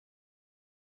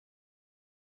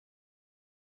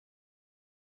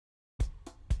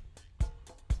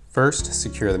First,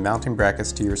 secure the mounting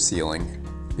brackets to your ceiling.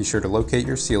 Be sure to locate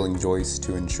your ceiling joists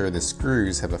to ensure the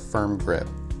screws have a firm grip.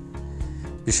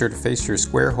 Be sure to face your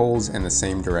square holes in the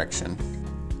same direction.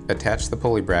 Attach the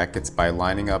pulley brackets by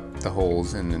lining up the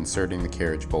holes and inserting the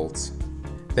carriage bolts.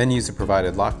 Then use the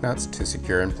provided lock nuts to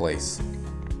secure in place.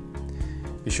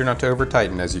 Be sure not to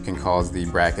over-tighten, as you can cause the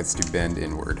brackets to bend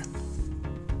inward.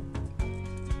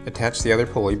 Attach the other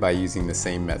pulley by using the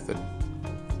same method.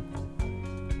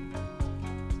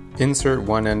 Insert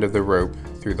one end of the rope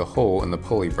through the hole in the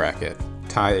pulley bracket.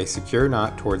 Tie a secure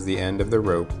knot towards the end of the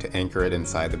rope to anchor it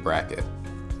inside the bracket.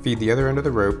 Feed the other end of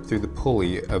the rope through the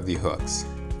pulley of the hooks,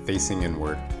 facing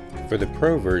inward. For the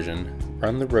Pro version,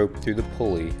 run the rope through the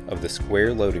pulley of the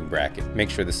square loading bracket. Make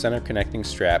sure the center connecting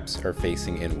straps are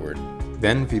facing inward.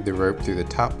 Then feed the rope through the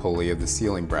top pulley of the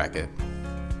ceiling bracket.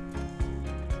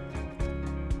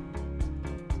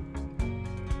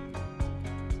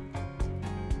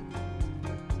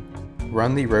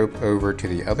 Run the rope over to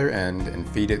the other end and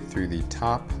feed it through the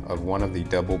top of one of the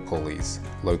double pulleys,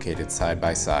 located side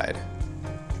by side.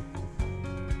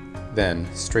 Then,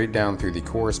 straight down through the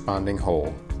corresponding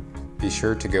hole. Be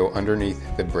sure to go underneath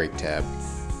the brake tab.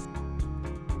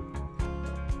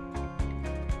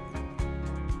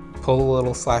 Pull a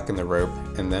little slack in the rope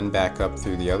and then back up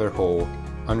through the other hole,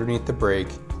 underneath the brake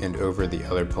and over the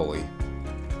other pulley.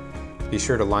 Be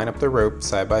sure to line up the rope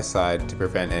side by side to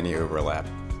prevent any overlap.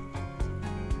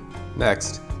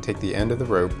 Next, take the end of the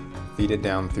rope, feed it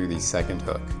down through the second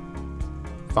hook.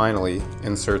 Finally,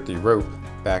 insert the rope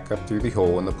back up through the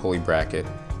hole in the pulley bracket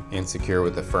and secure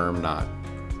with a firm knot.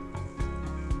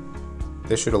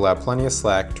 This should allow plenty of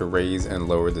slack to raise and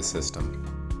lower the system.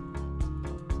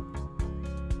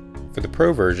 For the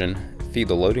Pro version, feed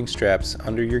the loading straps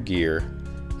under your gear,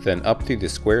 then up through the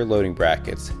square loading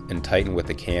brackets and tighten with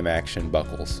the cam action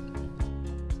buckles.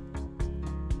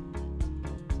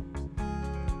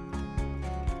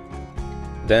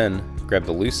 Then, grab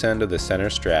the loose end of the center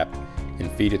strap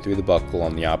and feed it through the buckle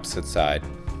on the opposite side.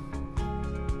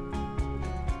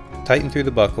 Tighten through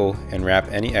the buckle and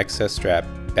wrap any excess strap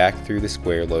back through the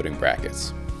square loading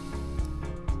brackets.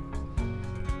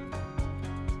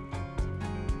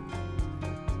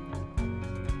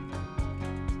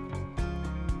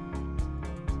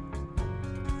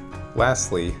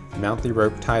 Lastly, mount the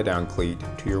rope tie-down cleat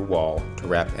to your wall to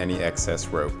wrap any excess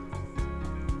rope.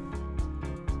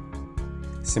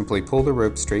 Simply pull the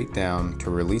rope straight down to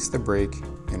release the brake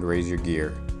and raise your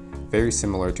gear, very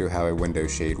similar to how a window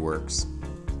shade works.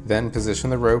 Then position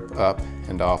the rope up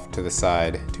and off to the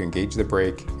side to engage the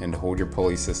brake and hold your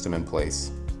pulley system in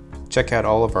place. Check out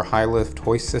all of our Hi-Lift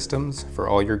hoist systems for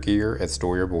all your gear at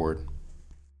StoreYourBoard.